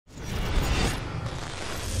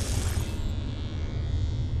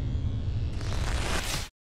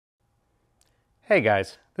Hey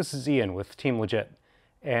guys, this is Ian with Team Legit,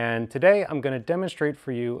 and today I'm going to demonstrate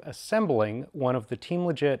for you assembling one of the Team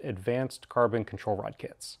Legit Advanced Carbon Control Rod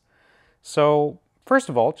kits. So first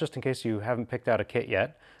of all, just in case you haven't picked out a kit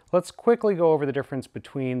yet, let's quickly go over the difference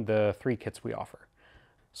between the three kits we offer.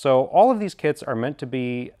 So all of these kits are meant to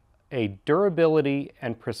be a durability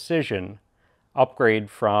and precision upgrade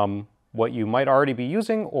from what you might already be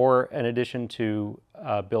using or an addition to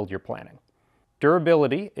build you're planning.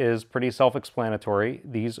 Durability is pretty self-explanatory.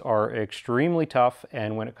 These are extremely tough,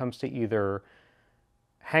 and when it comes to either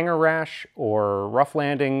hangar rash or rough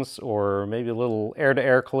landings or maybe a little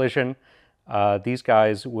air-to-air collision, these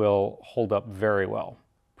guys will hold up very well.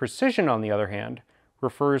 Precision, on the other hand,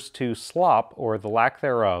 refers to slop, or the lack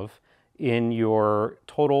thereof, in your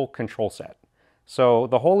total control set. So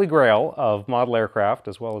the holy grail of model aircraft,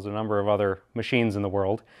 as well as a number of other machines in the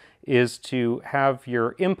world, is to have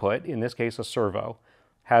your input, in this case a servo,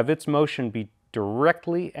 have its motion be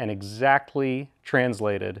directly and exactly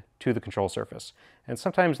translated to the control surface. And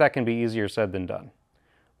sometimes that can be easier said than done.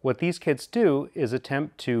 What these kits do is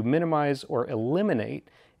attempt to minimize or eliminate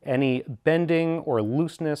any bending or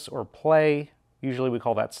looseness or play, usually we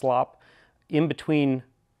call that slop, in between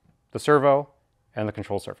the servo and the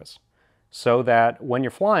control surface. So that when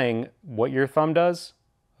you're flying, what your thumb does,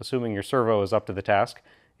 assuming your servo is up to the task,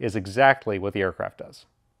 is exactly what the aircraft does.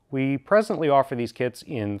 We presently offer these kits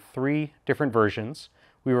in 3 different versions.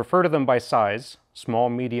 We refer to them by size, small,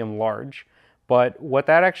 medium, large, but what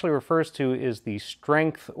that actually refers to is the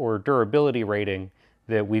strength or durability rating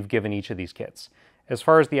that we've given each of these kits. As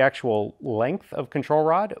far as the actual length of control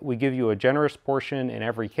rod, we give you a generous portion in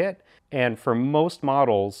every kit, and for most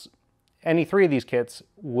models, any 3 of these kits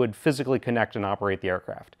would physically connect and operate the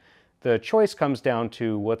aircraft. The choice comes down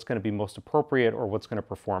to what's going to be most appropriate or what's going to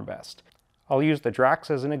perform best. I'll use the Drax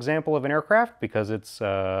as an example of an aircraft because it's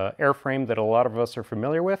an airframe that a lot of us are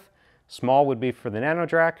familiar with. Small would be for the Nano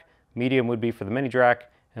Drac, medium would be for the Mini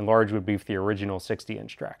Drac, and large would be for the original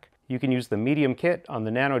 60-inch Drac. You can use the medium kit on the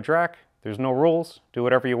Nano Drac. There's no rules, do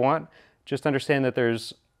whatever you want. Just understand that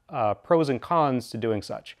there's pros and cons to doing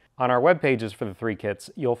such. On our web pages for the 3 kits,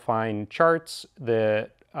 you'll find charts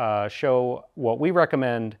that show what we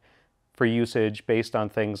recommend for usage based on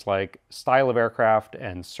things like style of aircraft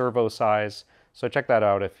and servo size. So check that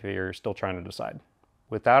out if you're still trying to decide.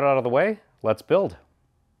 With that out of the way, let's build.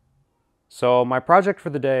 So my project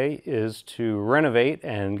for the day is to renovate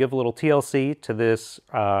and give a little TLC to this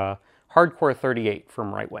Hardcore 38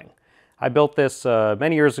 from Ritewing. I built this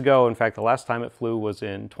many years ago. In fact, the last time it flew was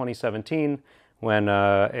in 2017 when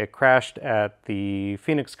it crashed at the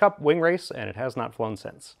Phoenix Cup wing race, and it has not flown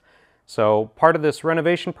since. So part of this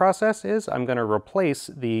renovation process is I'm going to replace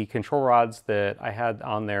the control rods that I had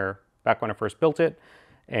on there back when I first built it,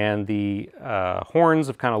 and the horns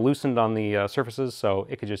have kind of loosened on the surfaces, so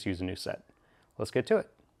it could just use a new set. Let's get to it.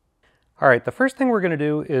 All right, the first thing we're going to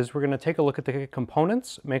do is we're going to take a look at the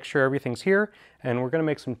components, make sure everything's here, and we're going to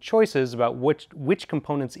make some choices about which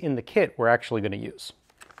components in the kit we're actually going to use.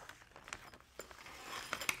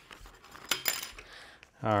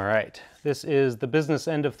 All right, this is the business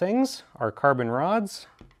end of things, our carbon rods.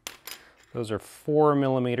 Those are 4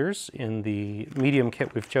 millimeters in the medium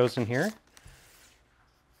kit we've chosen here.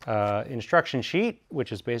 Instruction sheet,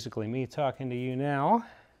 which is basically me talking to you now.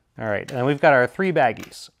 All right, and then we've got our 3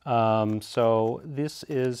 baggies. So this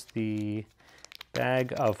is the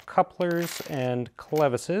bag of couplers and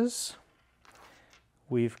Clevises.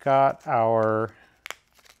 We've got our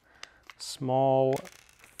small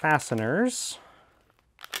fasteners.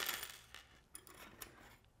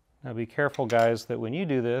 Now be careful, guys, that when you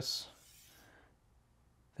do this,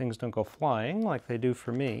 things don't go flying like they do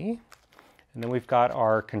for me. And then we've got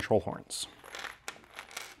our control horns.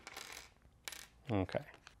 Okay.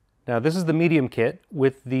 Now this is the medium kit.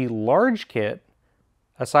 With the large kit,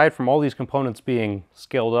 aside from all these components being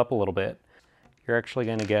scaled up a little bit, you're actually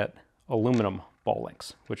going to get aluminum ball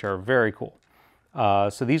links, which are very cool.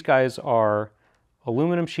 So these guys are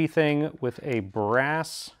aluminum sheathing with a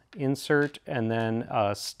brass insert and then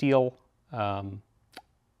a steel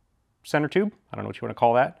center tube. I don't know what you want to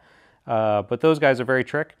call that, but those guys are very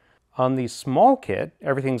trick. On the small kit,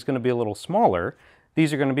 everything's going to be a little smaller.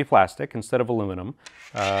 These are going to be plastic instead of aluminum.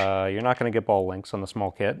 You're not going to get ball links on the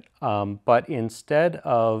small kit, but instead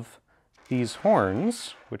of these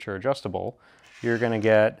horns, which are adjustable, you're going to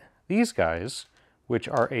get these guys, which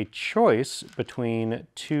are a choice between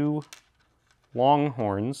 2 long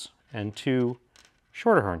horns and 2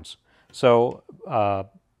 shorter horns. So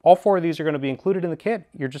all 4 of these are going to be included in the kit.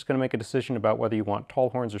 You're just going to make a decision about whether you want tall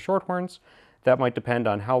horns or short horns. That might depend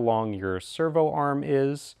on how long your servo arm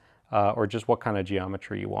is or just what kind of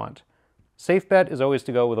geometry you want. Safe bet is always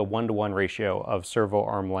to go with a 1-to-1 ratio of servo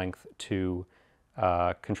arm length to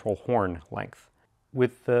control horn length.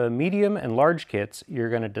 With the medium and large kits, you're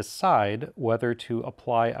going to decide whether to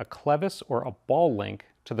apply a clevis or a ball link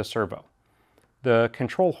to the servo. The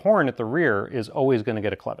control horn at the rear is always going to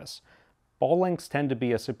get a clevis. Ball links tend to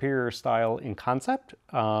be a superior style in concept,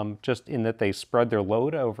 just in that they spread their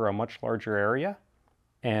load over a much larger area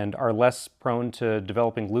and are less prone to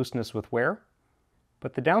developing looseness with wear.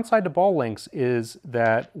 But the downside to ball links is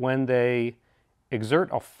that when they exert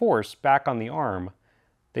a force back on the arm,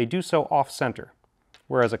 they do so off-center,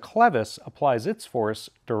 whereas a clevis applies its force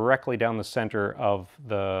directly down the center of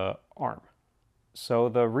the arm. So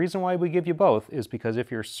the reason why we give you both is because if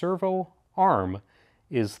your servo arm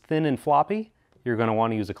is thin and floppy, you're going to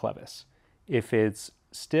want to use a clevis. If it's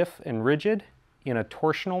stiff and rigid in a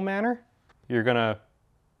torsional manner, you're going to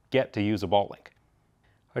get to use a ball link.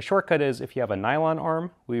 A shortcut is if you have a nylon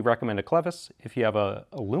arm, we recommend a clevis. If you have an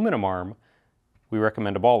aluminum arm, we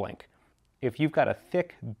recommend a ball link. If you've got a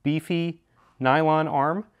thick, beefy nylon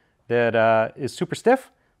arm that is super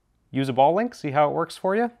stiff, use a ball link, see how it works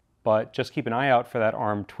for you, but just keep an eye out for that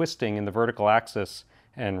arm twisting in the vertical axis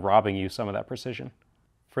and robbing you some of that precision.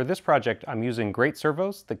 For this project, I'm using great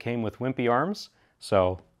servos that came with wimpy arms,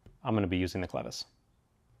 so I'm going to be using the clevis.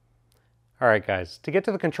 All right, guys, to get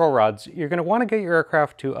to the control rods, you're going to want to get your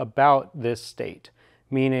aircraft to about this state,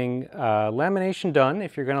 meaning lamination done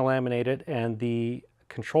if you're going to laminate it and the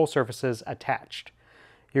control surfaces attached.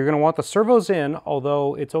 You're going to want the servos in,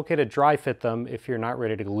 although it's okay to dry fit them if you're not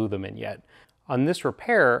ready to glue them in yet. On this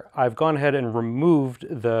repair, I've gone ahead and removed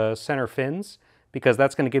the center fins because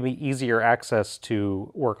that's going to give me easier access to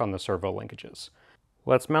work on the servo linkages.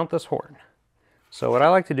 Let's mount this horn. So what I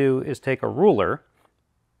like to do is take a ruler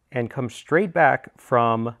and come straight back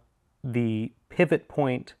from the pivot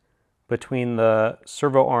point between the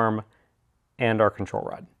servo arm and our control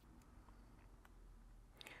rod.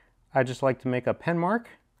 I just like to make a pen mark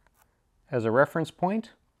as a reference point.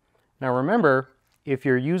 Now remember, if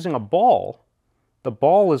you're using a ball, the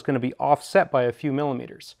ball is going to be offset by a few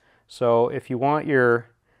millimeters. So if you want your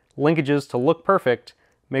linkages to look perfect,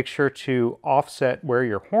 make sure to offset where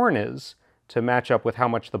your horn is to match up with how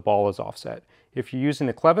much the ball is offset. If you're using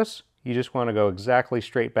the clevis, you just want to go exactly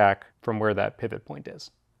straight back from where that pivot point is.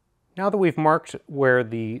 Now that we've marked where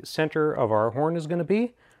the center of our horn is going to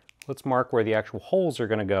be, let's mark where the actual holes are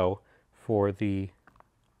going to go for the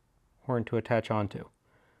horn to attach onto.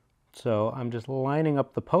 So I'm just lining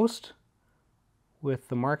up the post with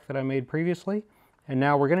the mark that I made previously. And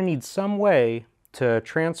now we're going to need some way to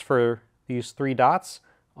transfer these 3 dots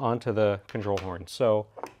onto the control horn. So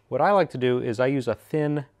what I like to do is I use a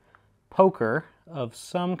thin poker of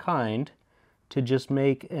some kind to just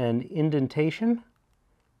make an indentation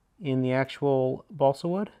in the actual balsa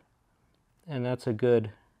wood. And that's a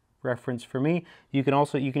good reference for me. You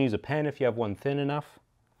can use a pen if you have one thin enough.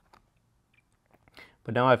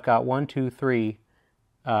 But now I've got 1, 2, 3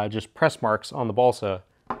 just press marks on the balsa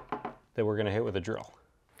that we're going to hit with a drill.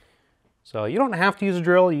 So you don't have to use a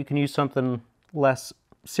drill, you can use something less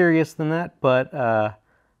serious than that, but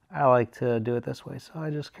I like to do it this way. So I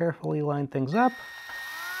just carefully line things up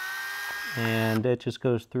and it just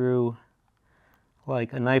goes through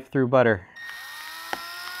like a knife through butter.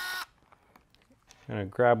 I'm going to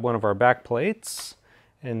grab one of our back plates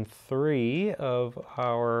and 3 of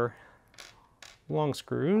our long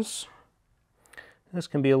screws. This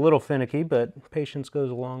can be a little finicky, but patience goes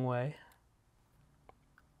a long way.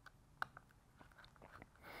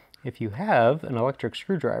 If you have an electric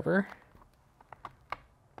screwdriver,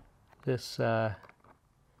 this can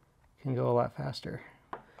go a lot faster.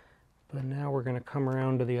 But now we're going to come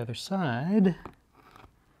around to the other side and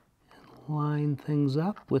line things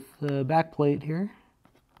up with the back plate here.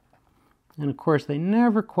 And of course, they're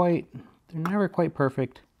never quite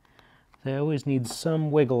perfect. They always need some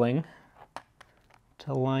wiggling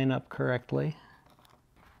to line up correctly.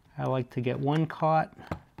 I like to get one caught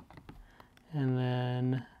and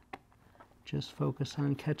then just focus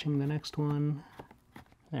on catching the next one.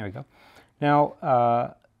 There we go.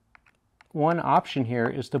 Now, one option here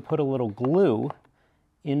is to put a little glue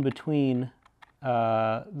in between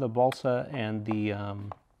the balsa and the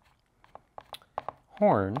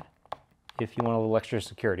horn if you want a little extra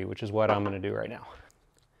security, which is what I'm going to do right now.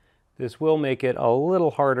 This will make it a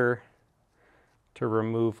little harder to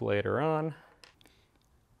remove later on.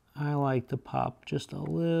 I like to pop just a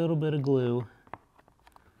little bit of glue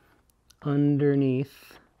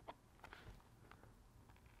underneath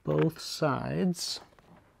both sides.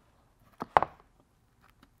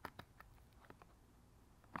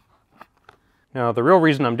 Now the real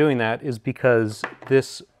reason I'm doing that is because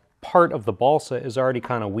this part of the balsa is already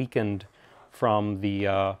kind of weakened from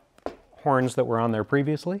the horns that were on there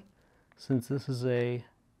previously, since this is a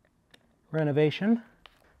renovation.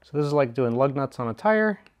 So this is like doing lug nuts on a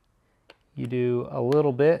tire. You do a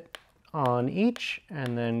little bit on each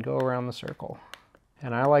and then go around the circle.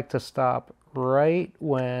 And I like to stop right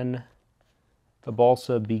when the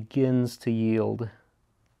balsa begins to yield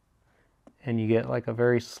and you get like a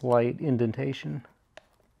very slight indentation.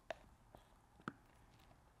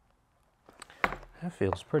 That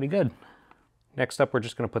feels pretty good. Next up, we're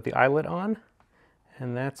just going to put the eyelet on,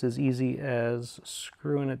 and that's as easy as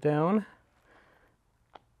screwing it down.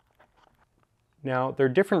 Now, there are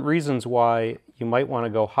different reasons why you might want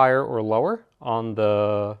to go higher or lower on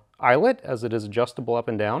the eyelet, as it is adjustable up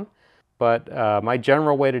and down. But my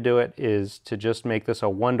general way to do it is to just make this a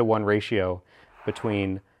 1-to-1 ratio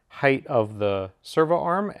between height of the servo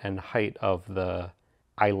arm and height of the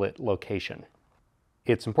eyelet location.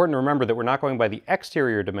 It's important to remember that we're not going by the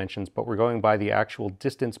exterior dimensions, but we're going by the actual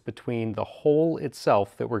distance between the hole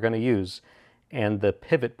itself that we're going to use and the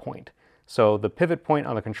pivot point. So the pivot point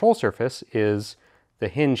on the control surface is the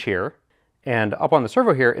hinge here, and up on the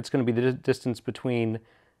servo here, it's going to be the distance between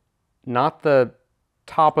not the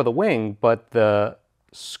top of the wing, but the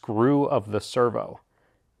screw of the servo.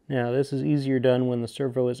 Now this is easier done when the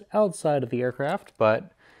servo is outside of the aircraft,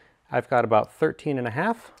 but I've got about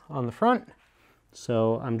 13.5 on the front.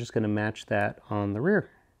 So I'm just going to match that on the rear.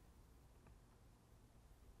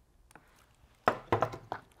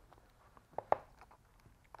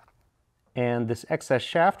 And this excess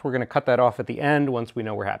shaft, we're going to cut that off at the end once we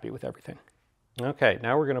know we're happy with everything. Okay,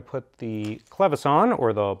 now we're going to put the clevis on,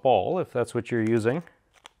 or the ball, if that's what you're using.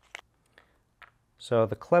 So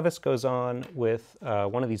the clevis goes on with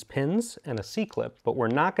one of these pins and a C-clip, but we're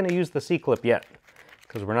not going to use the C-clip yet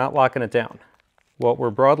because we're not locking it down. What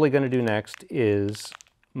we're broadly going to do next is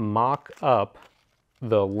mock up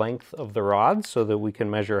the length of the rod so that we can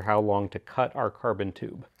measure how long to cut our carbon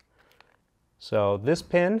tube. So this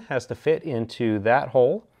pin has to fit into that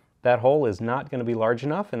hole. That hole is not going to be large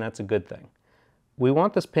enough, and that's a good thing. We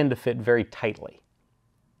want this pin to fit very tightly.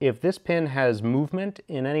 If this pin has movement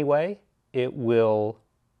in any way, it will,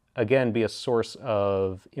 again, be a source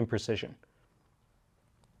of imprecision.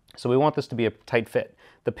 So we want this to be a tight fit.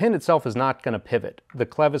 The pin itself is not going to pivot. The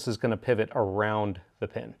clevis is going to pivot around the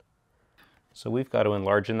pin. So we've got to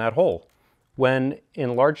enlarge in that hole. When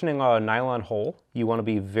enlarging a nylon hole, you want to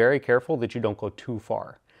be very careful that you don't go too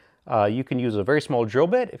far. You can use a very small drill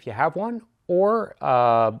bit if you have one, or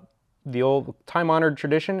the old time-honored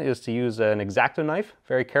tradition is to use an X-Acto knife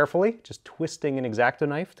very carefully, just twisting an X-Acto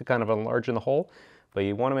knife to kind of enlarge in the hole, but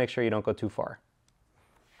you want to make sure you don't go too far.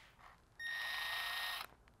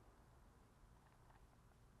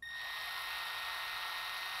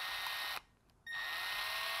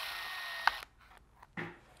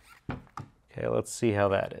 Okay, let's see how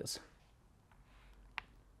that is.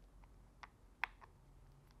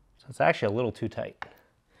 So it's actually a little too tight.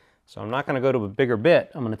 So I'm not going to go to a bigger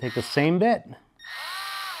bit. I'm going to take the same bit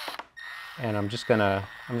and I'm just going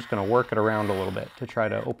to work it around a little bit to try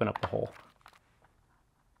to open up the hole.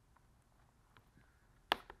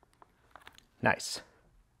 Nice.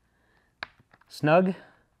 Snug,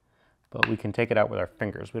 but we can take it out with our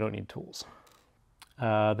fingers. We don't need tools.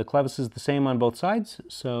 The clevis is the same on both sides,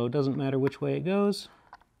 so it doesn't matter which way it goes.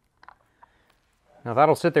 Now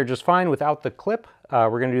that'll sit there just fine without the clip. We're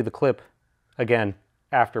going to do the clip again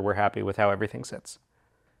after we're happy with how everything sits.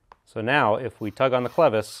 So now if we tug on the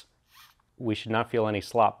clevis, we should not feel any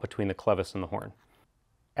slop between the clevis and the horn.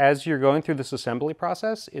 As you're going through this assembly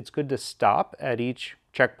process, it's good to stop at each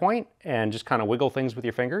checkpoint and just kind of wiggle things with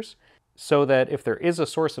your fingers, so that if there is a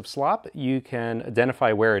source of slop, you can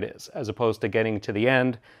identify where it is, as opposed to getting to the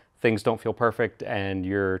end, things don't feel perfect, and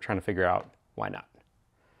you're trying to figure out why not.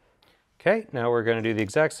 Okay, now we're going to do the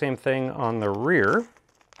exact same thing on the rear.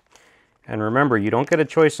 And remember, you don't get a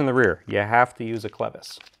choice in the rear. You have to use a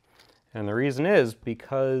clevis. And the reason is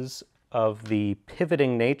because of the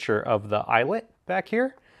pivoting nature of the eyelet back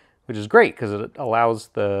here, which is great because it allows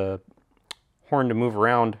the horn to move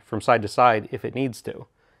around from side to side if it needs to.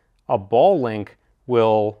 A ball link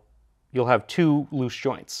you'll have two loose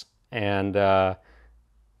joints, and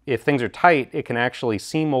if things are tight, it can actually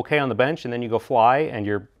seem okay on the bench, and then you go fly and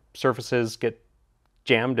your surfaces get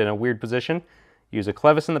jammed in a weird position. Use a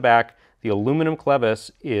clevis in the back. The aluminum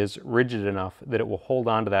clevis is rigid enough that it will hold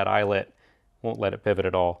on to that eyelet, won't let it pivot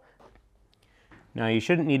at all. Now you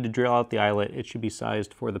shouldn't need to drill out the eyelet. It should be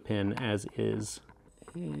sized for the pin as is.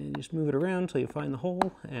 And just move it around until you find the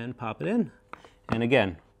hole and pop it in. And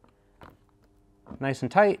again, nice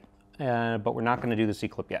and tight, but we're not going to do the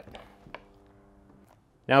C-clip yet.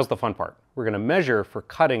 Now's the fun part. We're going to measure for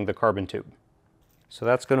cutting the carbon tube. So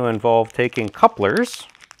that's going to involve taking couplers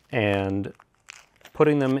and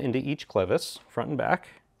putting them into each clevis, front and back.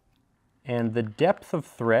 And the depth of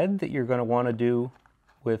thread that you're going to want to do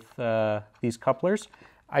with these couplers,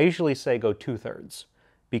 I usually say go 2/3,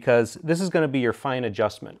 because this is going to be your fine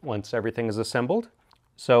adjustment once everything is assembled.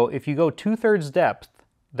 So if you go 2/3 depth,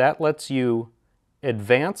 that lets you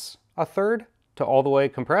advance 1/3 to all the way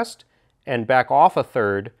compressed and back off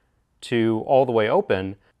 1/3 to all the way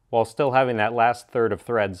open, while still having that last third of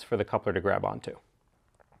threads for the coupler to grab onto.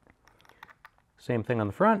 Same thing on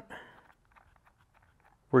the front.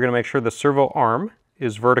 We're going to make sure the servo arm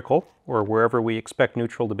is vertical, or wherever we expect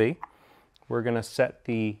neutral to be. We're going to set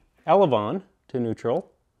the elevon to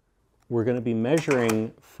neutral. We're going to be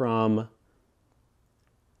measuring from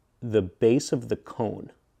the base of the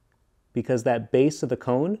cone, because that base of the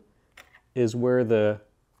cone is where the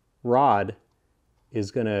rod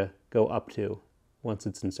is going to go up to once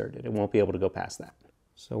it's inserted. It won't be able to go past that.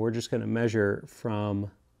 So we're just going to measure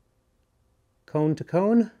from cone to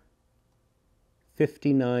cone,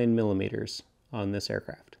 59 millimeters on this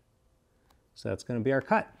aircraft. So that's going to be our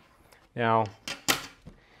cut. Now,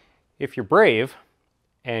 if you're brave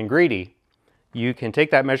and greedy, you can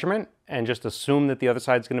take that measurement and just assume that the other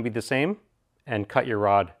side is going to be the same and cut your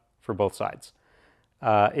rod for both sides.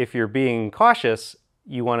 If you're being cautious,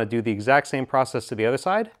 you want to do the exact same process to the other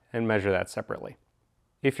side and measure that separately.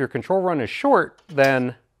 If your control run is short,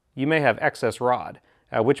 then you may have excess rod,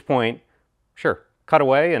 at which point, sure, cut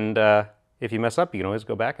away, and if you mess up, you can always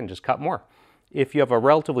go back and just cut more. If you have a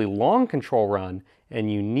relatively long control run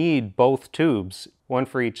and you need both tubes, one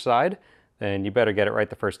for each side, then you better get it right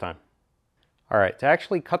the first time. All right, to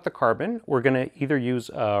actually cut the carbon, we're going to either use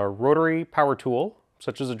a rotary power tool,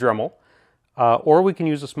 such as a Dremel, or we can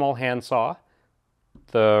use a small hand saw.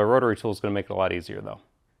 The rotary tool is going to make it a lot easier though.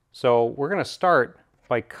 So we're going to start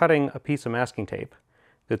by cutting a piece of masking tape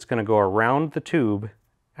that's going to go around the tube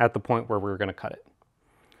at the point where we're going to cut it.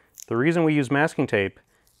 The reason we use masking tape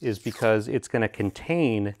is because it's going to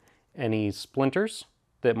contain any splinters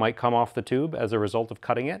that might come off the tube as a result of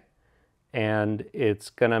cutting it, and it's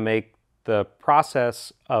going to make the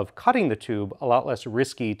process of cutting the tube a lot less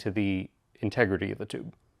risky to the integrity of the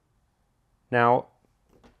tube. Now,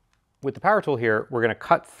 with the power tool here, we're going to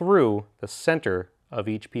cut through the center of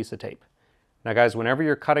each piece of tape. Now guys, whenever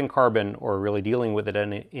you're cutting carbon or really dealing with it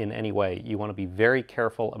in any way, you want to be very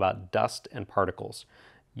careful about dust and particles.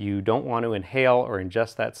 You don't want to inhale or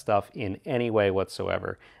ingest that stuff in any way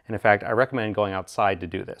whatsoever. And in fact, I recommend going outside to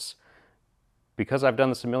do this. Because I've done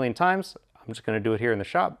this a million times, I'm just going to do it here in the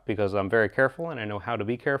shop because I'm very careful and I know how to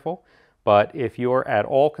be careful. But if you're at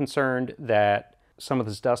all concerned that some of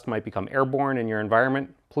this dust might become airborne in your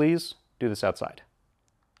environment, please do this outside.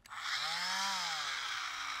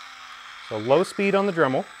 So low speed on the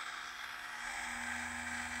Dremel.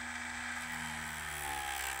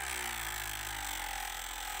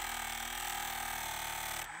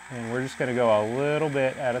 And we're just going to go a little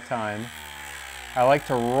bit at a time. I like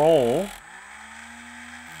to roll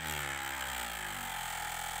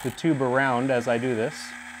the tube around as I do this.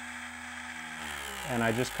 And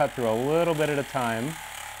I just cut through a little bit at a time.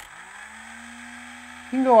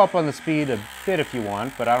 You can go up on the speed a bit if you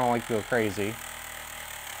want, but I don't like to go crazy.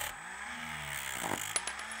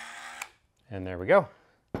 And there we go.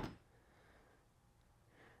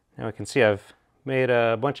 Now we can see I've made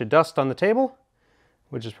a bunch of dust on the table,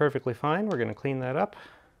 which is perfectly fine. We're going to clean that up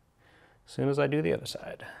as soon as I do the other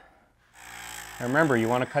side. Now remember, you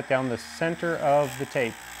want to cut down the center of the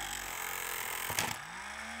tape.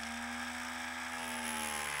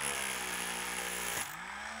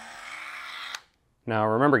 Now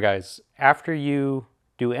remember guys, after you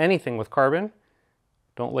do anything with carbon,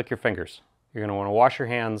 don't lick your fingers. You're going to want to wash your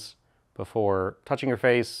hands before touching your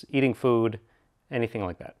face, eating food, anything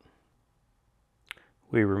like that.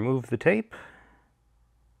 We remove the tape.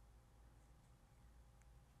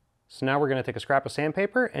 So now we're going to take a scrap of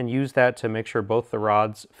sandpaper and use that to make sure both the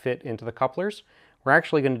rods fit into the couplers. We're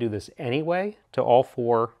actually going to do this anyway to all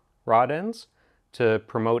 4 rod ends to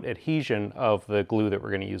promote adhesion of the glue that we're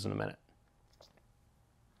going to use in a minute.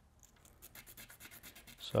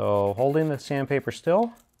 So holding the sandpaper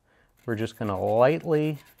still, we're just going to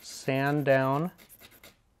lightly sand down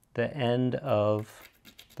the end of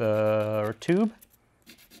the tube,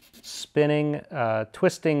 spinning,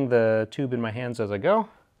 twisting the tube in my hands as I go.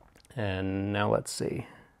 And now let's see.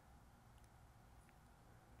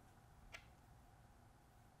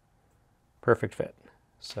 Perfect fit.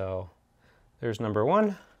 So there's number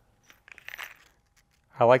 1.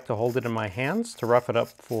 I like to hold it in my hands to rough it up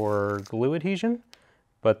for glue adhesion,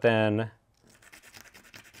 but then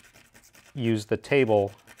use the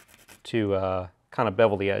table to kind of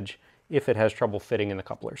bevel the edge if it has trouble fitting in the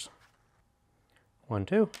couplers. 1,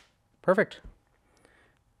 2, perfect.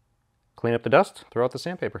 Clean up the dust, throw out the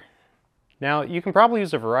sandpaper. Now you can probably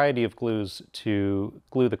use a variety of glues to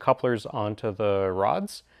glue the couplers onto the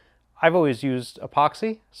rods. I've always used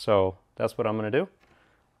epoxy, so that's what I'm going to do.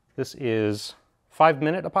 This is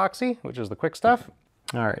 5-minute epoxy, which is the quick stuff.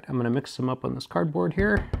 All right, I'm going to mix some up on this cardboard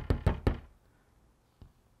here.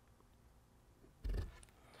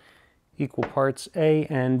 Equal parts A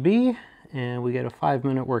and B, and we get a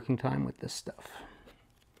 5-minute working time with this stuff.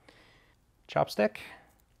 Chopstick.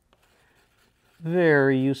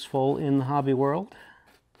 Very useful in the hobby world.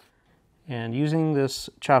 And using this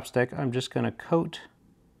chopstick, I'm just going to coat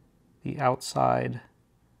the outside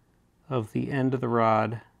of the end of the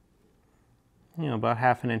rod, you know, about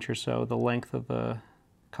 1/2 inch or so, the length of the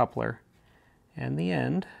coupler, and the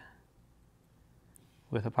end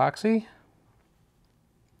with epoxy,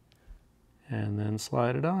 and then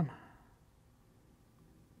slide it on.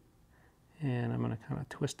 And I'm going to kind of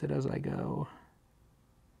twist it as I go.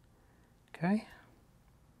 Okay.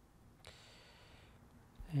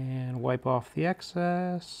 And wipe off the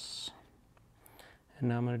excess. And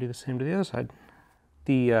now I'm going to do the same to the other side.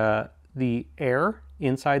 The air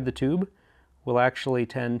inside the tube will actually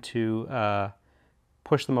tend to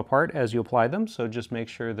push them apart as you apply them, so just make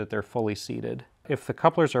sure that they're fully seated. If the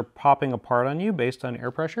couplers are popping apart on you based on air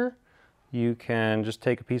pressure, you can just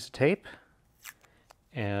take a piece of tape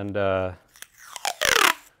and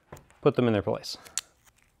put them in their place.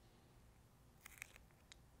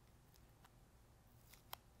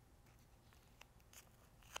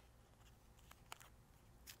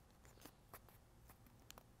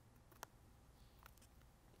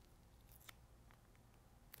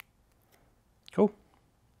 Cool.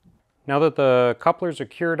 Now that the couplers are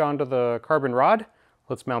cured onto the carbon rod,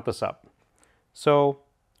 let's mount this up. So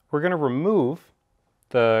we're going to remove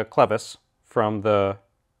the clevis from the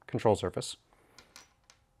control surface,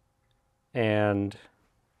 and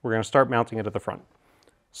we're going to start mounting it at the front.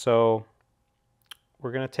 So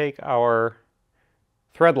we're going to take our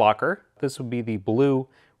thread locker. This would be the blue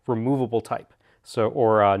removable type,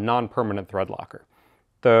 or a non-permanent thread locker.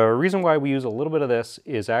 The reason why we use a little bit of this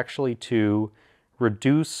is actually to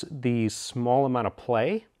reduce the small amount of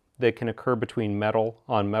play that can occur between metal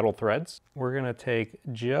on metal threads. We're going to take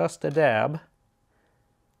just a dab.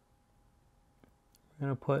 We're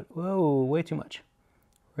going to put, whoa, way too much.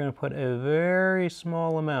 We're going to put a very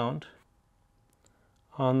small amount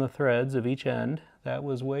on the threads of each end. That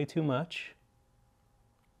was way too much.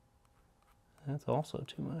 That's also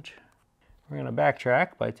too much. We're going to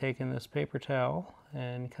backtrack by taking this paper towel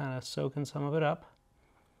and kind of soaking some of it up.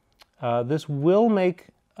 This will make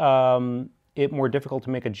it more difficult to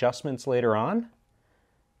make adjustments later on,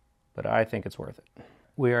 but I think it's worth it.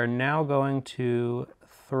 We are now going to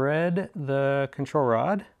thread the control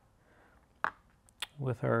rod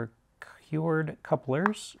with our cured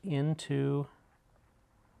couplers into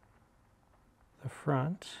the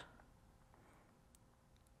front.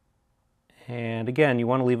 And again, you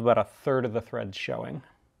want to leave about 1/3 of the threads showing.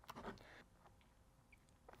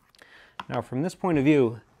 Now from this point of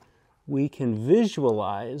view, we can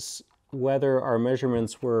visualize whether our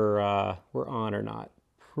measurements were on or not.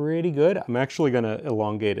 Pretty good. I'm actually going to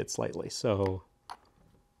elongate it slightly. So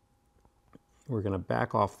we're going to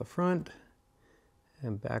back off the front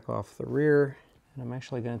and back off the rear. And I'm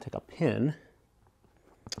actually going to take a pin.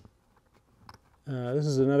 This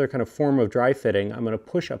is another kind of form of dry fitting. I'm going to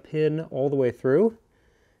push a pin all the way through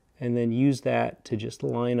and then use that to just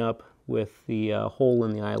line up with the hole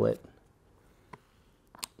in the eyelet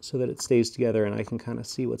so that it stays together and I can kind of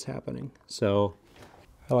see what's happening. So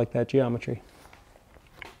I like that geometry.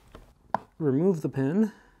 Remove the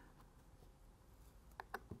pin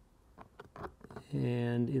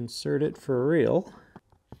and insert it for real.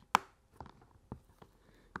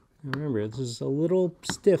 Remember, this is a little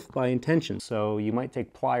stiff by intention, so you might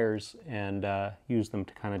take pliers and use them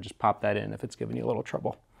to kind of just pop that in if it's giving you a little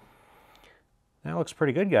trouble. That looks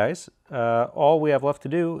pretty good, guys. All we have left to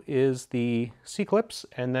do is the C-clips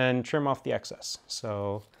and then trim off the excess.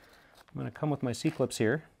 So I'm going to come with my C-clips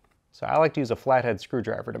here. So I like to use a flathead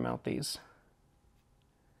screwdriver to mount these.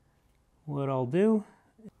 What I'll do,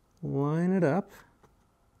 line it up.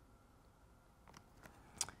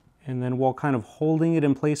 And then while kind of holding it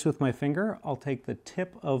in place with my finger, I'll take the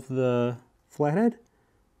tip of the flathead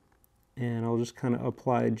and I'll just kind of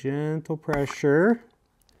apply gentle pressure,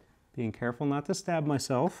 being careful not to stab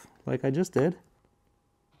myself like I just did.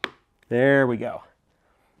 There we go.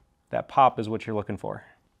 That pop is what you're looking for.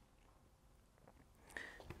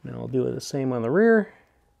 Now I'll do the same on the rear.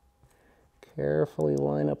 carefully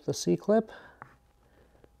line up the C-clip.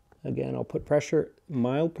 Again, I'll put pressure,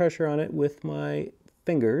 mild pressure on it with my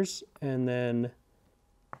fingers, and then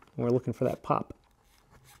we're looking for that pop.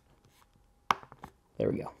 There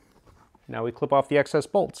we go. Now we clip off the excess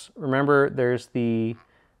bolts. Remember, there's the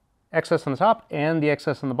excess on the top and the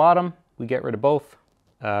excess on the bottom. We get rid of both,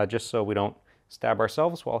 just so we don't stab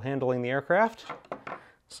ourselves while handling the aircraft.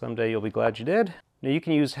 Someday you'll be glad you did. Now you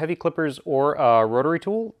can use heavy clippers or a rotary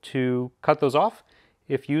tool to cut those off.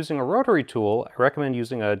 If using a rotary tool, I recommend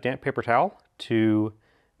using a damp paper towel to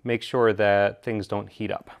make sure that things don't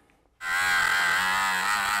heat up.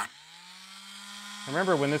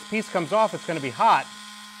 Remember, when this piece comes off, it's going to be hot.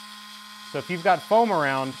 So if you've got foam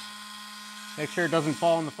around, make sure it doesn't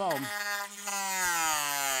fall in the foam.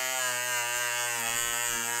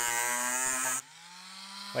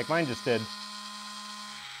 Like mine just did.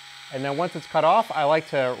 And then once it's cut off, I like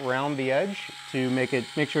to round the edge to make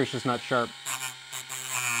sure it's just not sharp.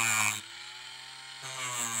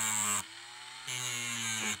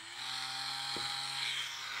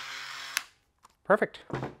 Perfect.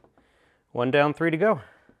 1 down, 3 to go.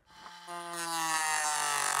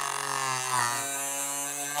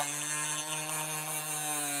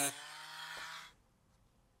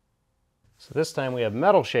 So this time we have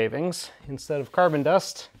metal shavings instead of carbon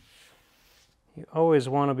dust. You always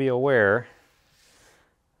want to be aware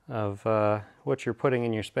of what you're putting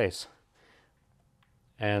in your space.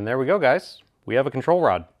 And there we go, guys. We have a control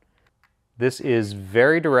rod. This is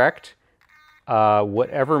very direct.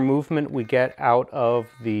 Whatever movement we get out of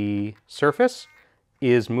the surface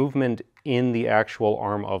is movement in the actual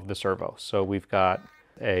arm of the servo. So we've got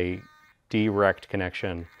a direct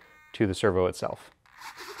connection to the servo itself,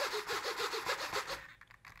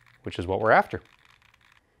 which is what we're after.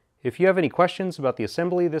 If you have any questions about the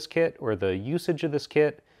assembly of this kit or the usage of this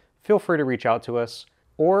kit, feel free to reach out to us.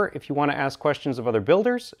 Or if you want to ask questions of other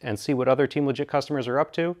builders and see what other Team Legit customers are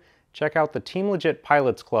up to, check out the Team Legit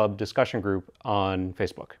Pilots Club discussion group on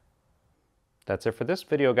Facebook. That's it for this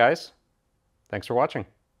video, guys. Thanks for watching.